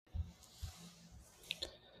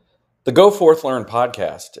The Go Forth Learn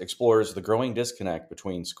podcast explores the growing disconnect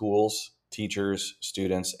between schools, teachers,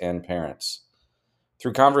 students, and parents.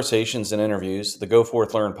 Through conversations and interviews, the Go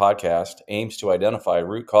Forth Learn podcast aims to identify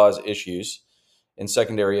root cause issues in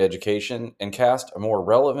secondary education and cast a more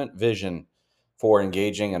relevant vision for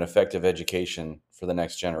engaging and effective education for the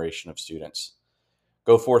next generation of students.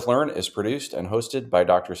 Go Forth Learn is produced and hosted by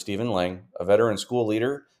Dr. Stephen Lang, a veteran school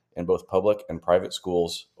leader in both public and private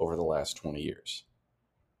schools over the last 20 years.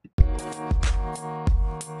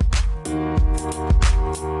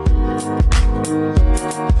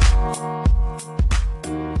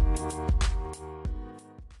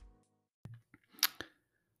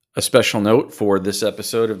 A special note for this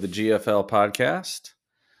episode of the GFL podcast.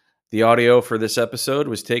 The audio for this episode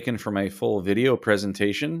was taken from a full video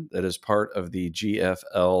presentation that is part of the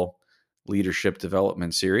GFL Leadership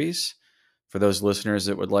Development Series. For those listeners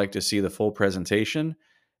that would like to see the full presentation,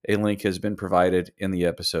 a link has been provided in the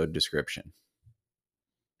episode description.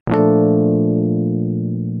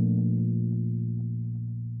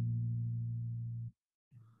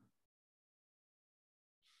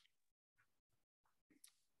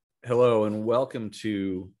 Hello, and welcome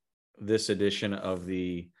to this edition of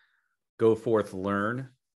the Go Forth Learn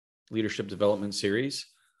Leadership Development Series.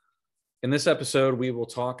 In this episode, we will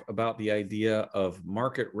talk about the idea of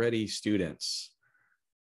market-ready students,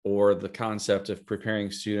 or the concept of preparing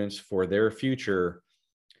students for their future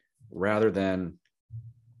rather than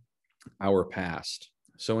our past.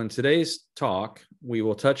 So in today's talk, we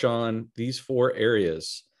will touch on these four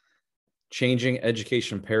areas: changing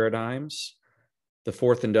education paradigms, the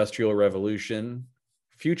fourth industrial revolution,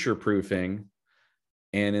 future-proofing,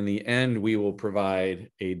 and in the end, we will provide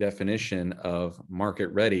a definition of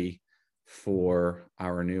market-ready for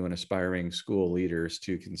our new and aspiring school leaders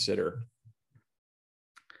to consider.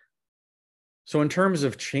 So in terms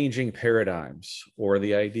of changing paradigms, or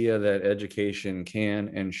the idea that education can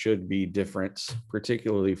and should be different,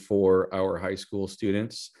 particularly for our high school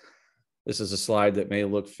students, this is a slide that may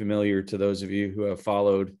look familiar to those of you who have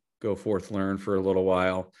followed Go Forth Learn for a little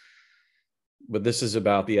while. But this is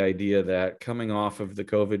about the idea that coming off of the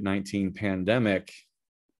COVID-19 pandemic,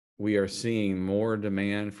 we are seeing more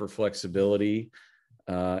demand for flexibility,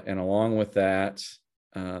 and along with that,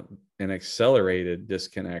 an accelerated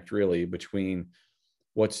disconnect really between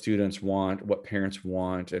what students want, what parents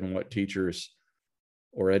want, and what teachers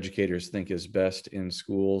or educators think is best in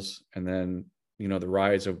schools, and then, the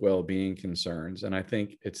rise of well-being concerns. And I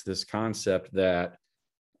think it's this concept that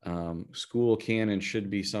school can and should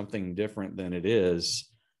be something different than it is,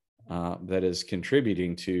 that is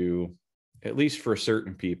contributing to, at least for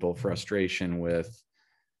certain people, frustration with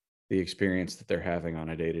the experience that they're having on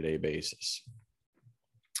a day-to-day basis.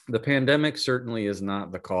 The pandemic certainly is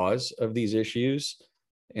not the cause of these issues.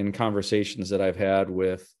 In conversations that I've had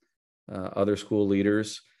with other school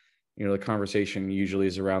leaders, the conversation usually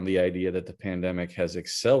is around the idea that the pandemic has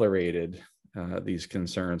accelerated these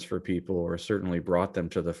concerns for people, or certainly brought them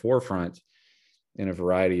to the forefront in a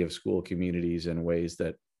variety of school communities in ways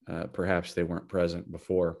that perhaps they weren't present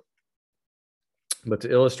before. But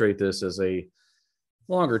to illustrate this as a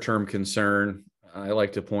longer term concern, I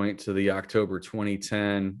like to point to the October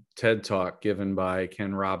 2010 TED Talk given by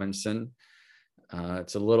Ken Robinson.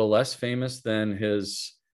 It's a little less famous than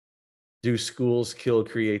his Do Schools Kill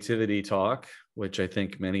Creativity talk, which I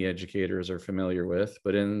think many educators are familiar with.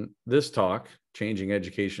 But in this talk, Changing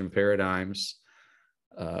Education Paradigms,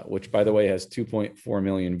 which by the way has 2.4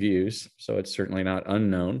 million views, so it's certainly not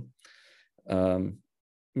unknown,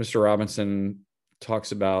 Mr. Robinson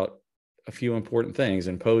talks about a few important things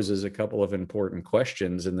and poses a couple of important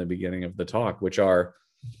questions in the beginning of the talk, which are,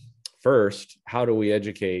 first, how do we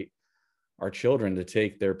educate our children to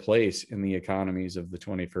take their place in the economies of the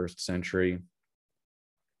 21st century?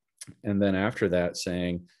 And then after that,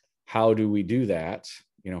 saying, how do we do that?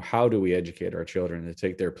 How do we educate our children to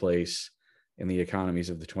take their place in the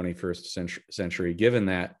economies of the 21st century, given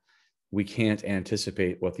that we can't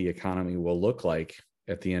anticipate what the economy will look like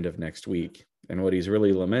at the end of next week? And what he's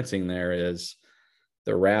really lamenting there is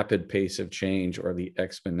the rapid pace of change, or the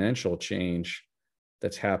exponential change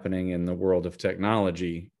that's happening in the world of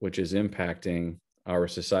technology, which is impacting our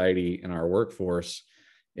society and our workforce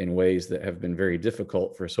in ways that have been very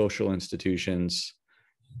difficult for social institutions,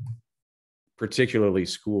 particularly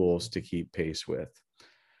schools, to keep pace with.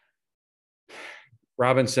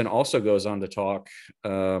 Robinson also goes on to talk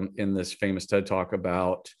in this famous TED Talk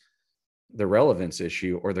about the relevance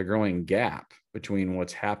issue, or the growing gap between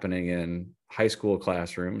what's happening in high school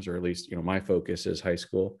classrooms, or at least, my focus is high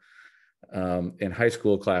school, in high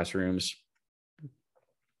school classrooms.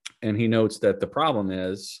 And he notes that the problem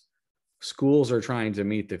is schools are trying to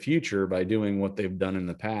meet the future by doing what they've done in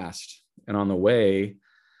the past. And on the way,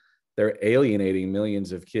 they're alienating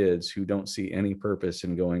millions of kids who don't see any purpose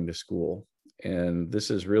in going to school. And this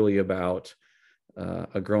is really about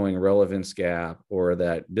a growing relevance gap, or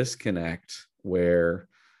that disconnect where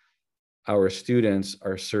our students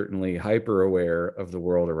are certainly hyper aware of the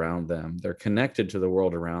world around them. They're connected to the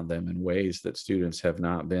world around them in ways that students have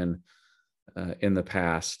not been in the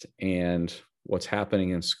past. And what's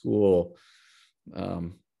happening in school,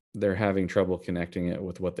 they're having trouble connecting it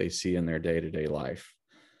with what they see in their day-to-day life.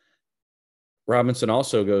 Robinson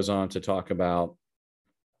also goes on to talk about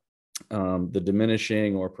the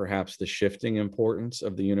diminishing, or perhaps the shifting, importance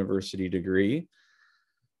of the university degree.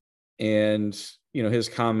 And, his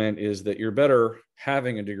comment is that you're better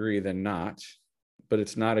having a degree than not, but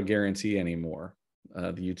it's not a guarantee anymore.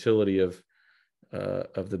 The utility of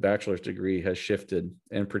the bachelor's degree has shifted,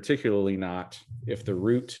 and particularly not if the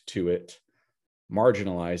route to it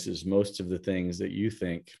marginalizes most of the things that you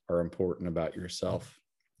think are important about yourself.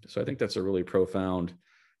 So I think that's a really profound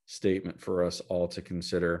statement for us all to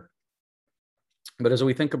consider. But as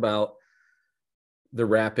we think about the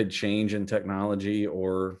rapid change in technology,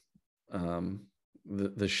 or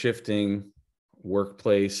the shifting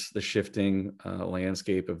workplace, the shifting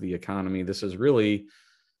landscape of the economy, this is really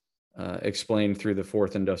explained through the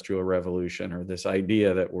fourth industrial revolution, or this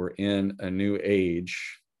idea that we're in a new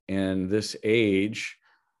age. And this age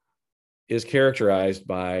is characterized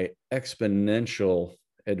by exponential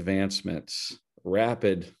advancements,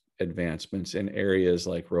 rapid advancements in areas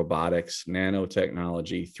like robotics,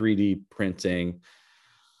 nanotechnology, 3D printing,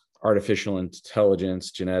 artificial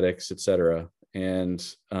intelligence, genetics, et cetera. And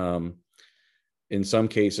in some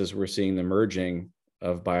cases, we're seeing the merging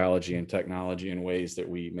of biology and technology in ways that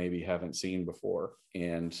we maybe haven't seen before.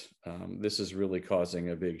 And this is really causing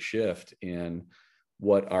a big shift in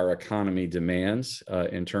what our economy demands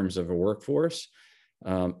in terms of a workforce,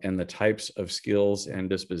 and the types of skills and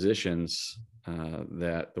dispositions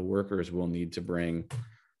that the workers will need to bring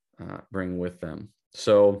with them.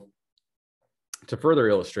 So to further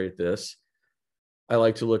illustrate this, I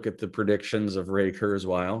like to look at the predictions of Ray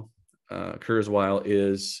Kurzweil. Kurzweil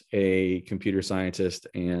is a computer scientist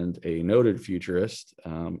and a noted futurist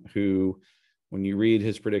who, when you read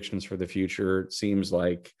his predictions for the future, it seems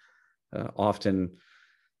like often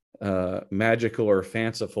magical or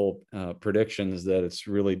fanciful predictions that it's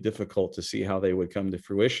really difficult to see how they would come to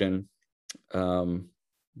fruition.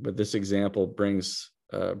 But this example brings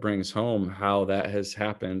home how that has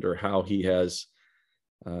happened, or how he has,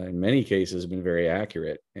 in many cases, been very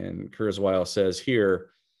accurate. And Kurzweil says here,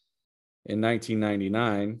 in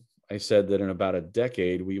 1999, I said that in about a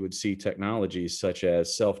decade, we would see technologies such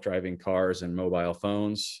as self-driving cars and mobile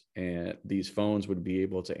phones, and these phones would be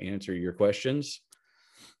able to answer your questions.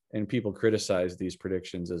 And people criticize these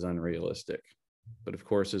predictions as unrealistic. But of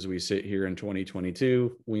course, as we sit here in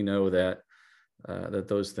 2022, we know that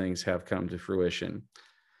those things have come to fruition.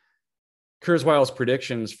 Kurzweil's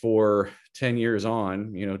predictions for 10 years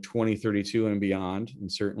on, 2032 and beyond,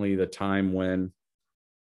 and certainly the time when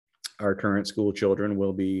our current school children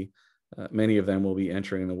will be, many of them will be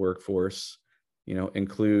entering the workforce,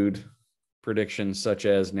 include predictions such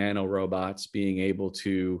as nanorobots being able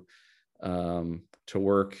to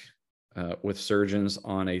work with surgeons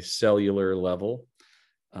on a cellular level,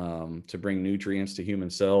 to bring nutrients to human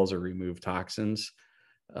cells or remove toxins,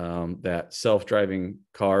 that self-driving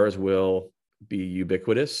cars will be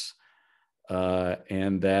ubiquitous,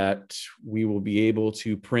 and that we will be able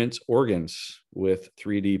to print organs with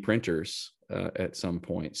 3D printers at some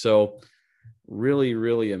point. So really,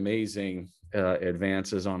 really amazing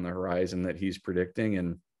advances on the horizon that he's predicting.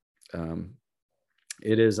 And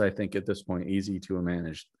it is, I think, at this point, easy to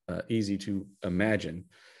imagine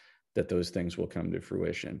that those things will come to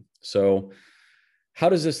fruition. So how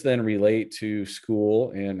does this then relate to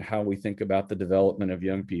school and how we think about the development of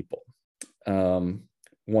young people?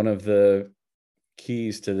 One of the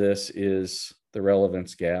keys to this is the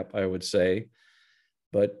relevance gap, I would say.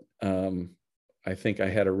 But I think I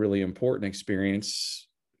had a really important experience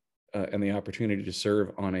and the opportunity to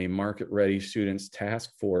serve on a Market Ready Students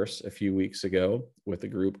Task Force a few weeks ago with a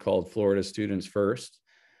group called Florida Students First.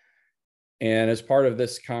 And as part of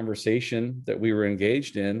this conversation that we were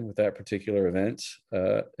engaged in with that particular event,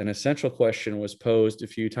 an essential question was posed a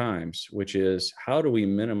few times, which is, how do we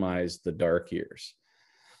minimize the dark years?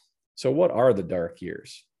 So what are the dark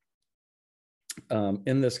years?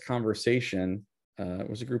 In this conversation, it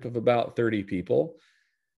was a group of about 30 people.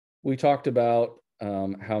 We talked about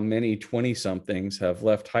how many 20-somethings have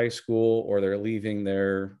left high school or they're leaving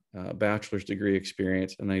their bachelor's degree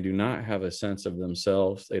experience and they do not have a sense of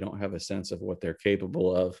themselves. They don't have a sense of what they're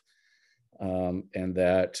capable of. And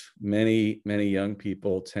that many, many young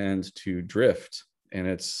people tend to drift. And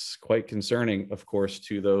it's quite concerning, of course,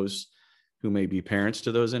 to those who may be parents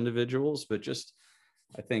to those individuals, but just,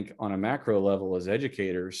 I think on a macro level as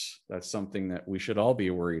educators, that's something that we should all be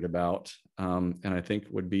worried about. And I think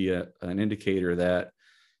would be an indicator that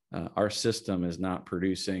our system is not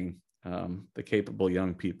producing the capable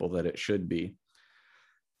young people that it should be.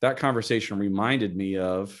 That conversation reminded me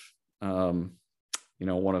of, one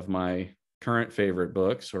of my current favorite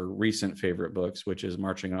books or recent favorite books, which is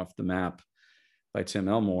Marching Off the Map by Tim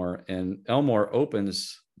Elmore. And Elmore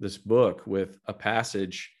opens this book with a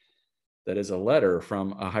passage that is a letter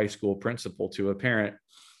from a high school principal to a parent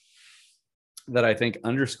that I think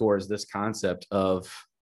underscores this concept of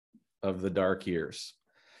the dark years.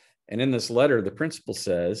 And in this letter, the principal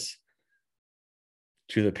says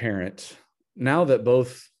to the parent, "Now that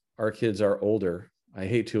both our kids are older, I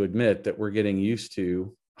hate to admit that we're getting used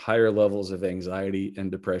to higher levels of anxiety and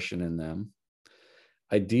depression in them.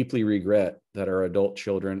 I deeply regret that our adult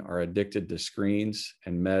children are addicted to screens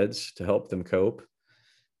and meds to help them cope.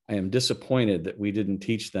 I am disappointed that we didn't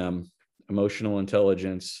teach them emotional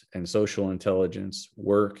intelligence and social intelligence,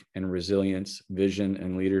 work and resilience, vision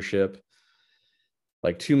and leadership.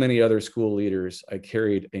 Like too many other school leaders, I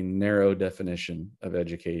carried a narrow definition of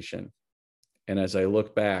education. And as I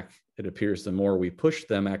look back, it appears the more we pushed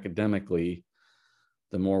them academically,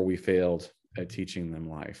 the more we failed at teaching them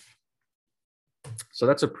life." So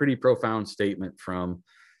that's a pretty profound statement from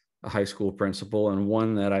a high school principal, and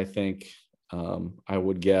one that I think I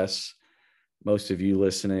would guess most of you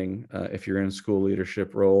listening, if you're in school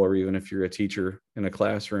leadership role, or even if you're a teacher in a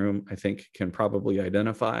classroom, I think can probably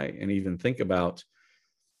identify and even think about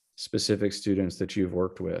specific students that you've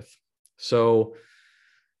worked with. So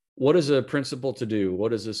what is a principal to do?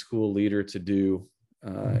 What is a school leader to do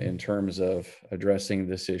in terms of addressing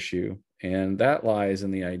this issue? And that lies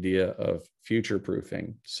in the idea of future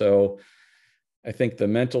proofing. So I think the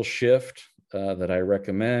mental shift that I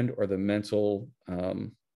recommend, or the mental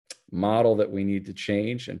model that we need to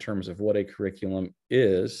change in terms of what a curriculum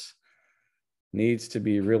is, needs to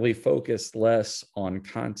be really focused less on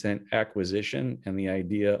content acquisition and the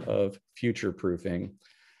idea of future proofing,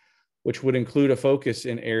 which would include a focus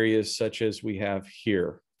in areas such as we have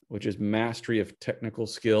here, which is mastery of technical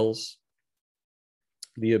skills,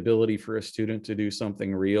 the ability for a student to do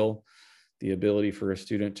something real, the ability for a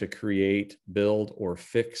student to create, build, or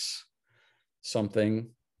fix something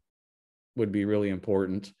would be really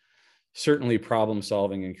important. Certainly problem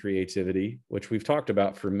solving and creativity, which we've talked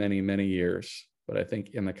about for many, many years. But I think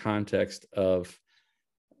in the context of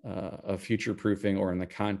future proofing, or in the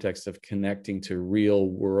context of connecting to real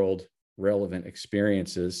world relevant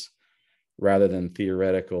experiences rather than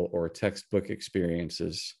theoretical or textbook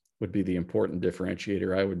experiences, would be the important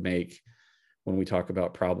differentiator I would make when we talk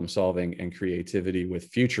about problem solving and creativity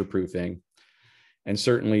with future proofing. And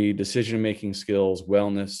certainly decision-making skills,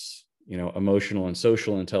 wellness, emotional and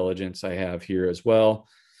social intelligence I have here as well.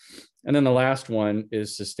 And then the last one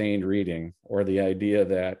is sustained reading, or the idea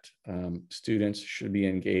that students should be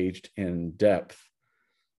engaged in depth.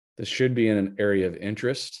 This should be in an area of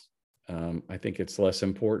interest. I think it's less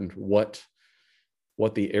important what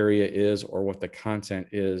the area is or what the content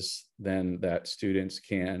is than that students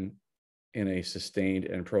can, in a sustained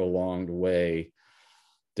and prolonged way,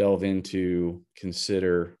 delve into,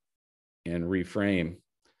 consider, and reframe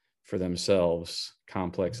for themselves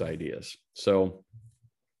complex ideas. So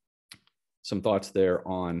some thoughts there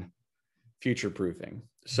on future proofing.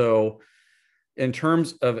 So in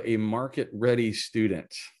terms of a market ready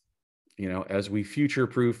student, as we future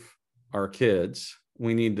proof our kids,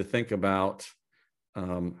 we need to think about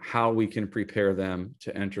how we can prepare them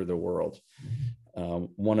to enter the world.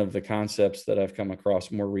 One of the concepts that I've come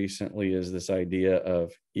across more recently is this idea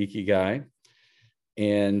of ikigai.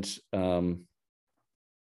 And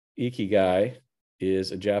ikigai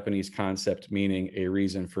is a Japanese concept meaning a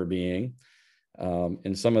reason for being.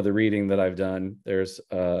 In some of the reading that I've done, there's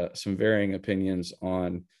some varying opinions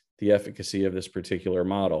on the efficacy of this particular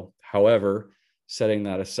model. However, setting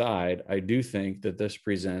that aside, I do think that this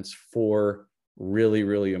presents four really,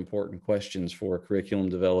 really important questions for curriculum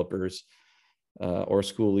developers or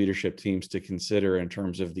school leadership teams to consider in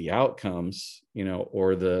terms of the outcomes,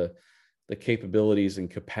 or the capabilities and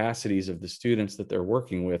capacities of the students that they're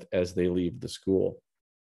working with as they leave the school.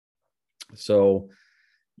 So,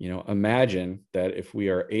 imagine that if we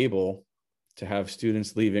are able to have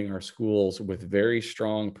students leaving our schools with very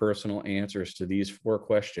strong personal answers to these 4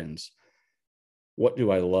 questions. What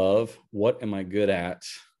do I love? What am I good at?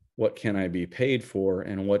 What can I be paid for?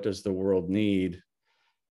 And what does the world need?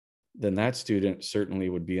 Then that student certainly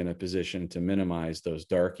would be in a position to minimize those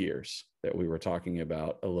dark years that we were talking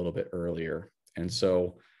about a little bit earlier. And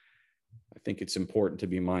so I think it's important to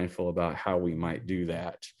be mindful about how we might do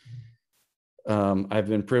that. I've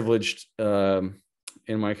been privileged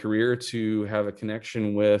in my career to have a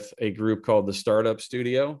connection with a group called the Startup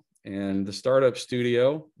Studio. And the Startup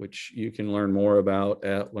Studio, which you can learn more about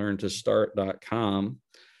at learntostart.com,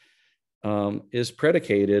 is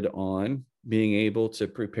predicated on being able to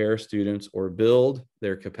prepare students or build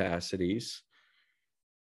their capacities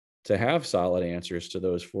to have solid answers to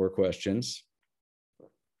those 4 questions.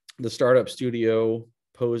 The Startup Studio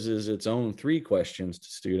poses its own 3 questions to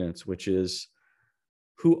students, which is,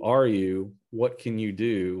 who are you? What can you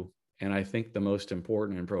do? And I think the most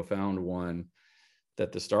important and profound one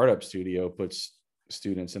that the Startup Studio puts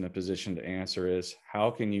students in a position to answer is, how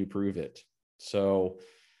can you prove it? So,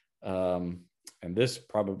 and this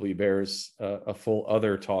probably bears a full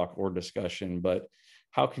other talk or discussion, but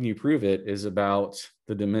how can you prove it is about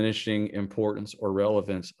the diminishing importance or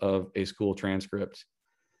relevance of a school transcript.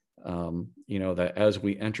 That as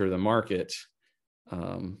we enter the market,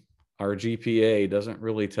 our GPA doesn't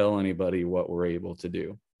really tell anybody what we're able to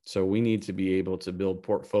do. So we need to be able to build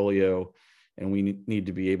portfolio, and we need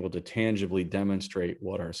to be able to tangibly demonstrate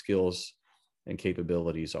what our skills and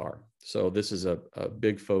capabilities are. So this is a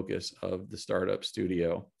big focus of the Startup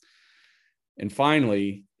Studio. And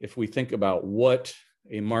finally, if we think about what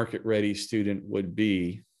a market-ready student would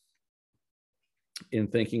be in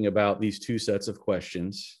thinking about these 2 sets of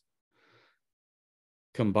questions,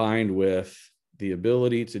 combined with the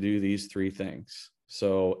ability to do these 3 things.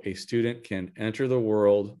 So a student can enter the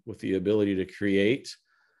world with the ability to create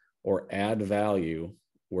or add value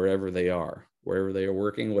wherever they are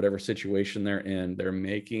working, whatever situation they're in, they're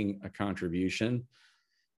making a contribution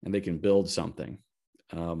and they can build something.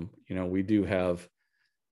 We do have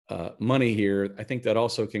money here. I think that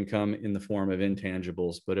also can come in the form of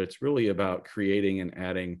intangibles, but it's really about creating and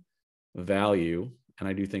adding value. And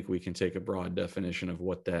I do think we can take a broad definition of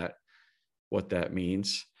what that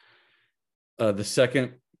means. The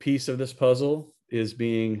second piece of this puzzle is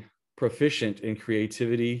being proficient in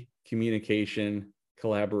creativity, communication,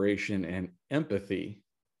 collaboration, and empathy,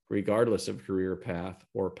 regardless of career path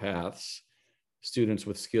or paths. Students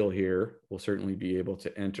with skill here will certainly be able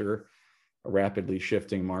to enter a rapidly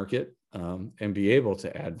shifting market and be able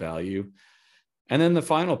to add value. And then the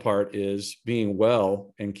final part is being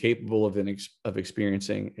well and capable of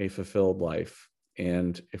experiencing a fulfilled life.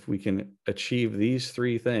 And if we can achieve these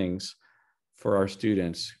 3 things for our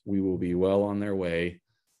students, we will be well on their way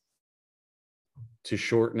to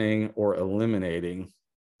shortening or eliminating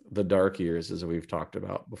the dark years, as we've talked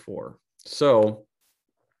about before. So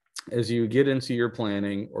as you get into your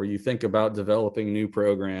planning, or you think about developing new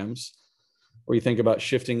programs, or you think about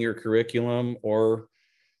shifting your curriculum, or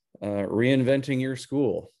reinventing your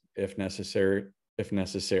school if necessary,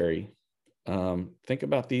 think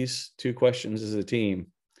about these 2 questions as a team.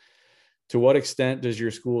 To what extent does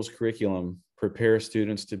your school's curriculum prepare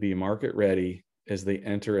students to be market ready as they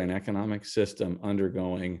enter an economic system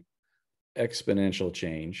undergoing exponential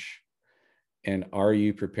change? And are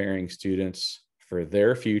you preparing students for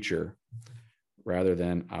their future rather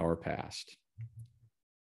than our past?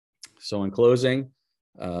 So in closing,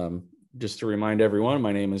 just to remind everyone,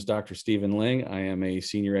 my name is Dr. Stephen Ling. I am a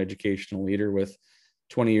senior educational leader with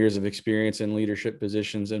 20 years of experience in leadership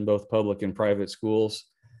positions in both public and private schools.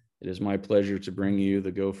 It is my pleasure to bring you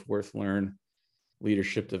the Go Forth Learn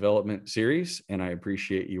Leadership Development Series, and I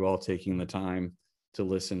appreciate you all taking the time to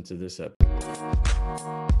listen to this episode.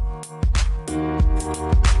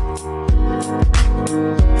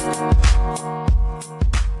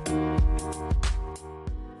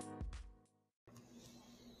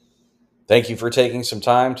 Thank you for taking some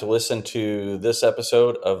time to listen to this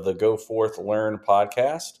episode of the Go Forth Learn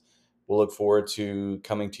podcast. We'll look forward to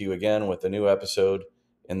coming to you again with a new episode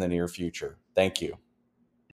in the near future. Thank you.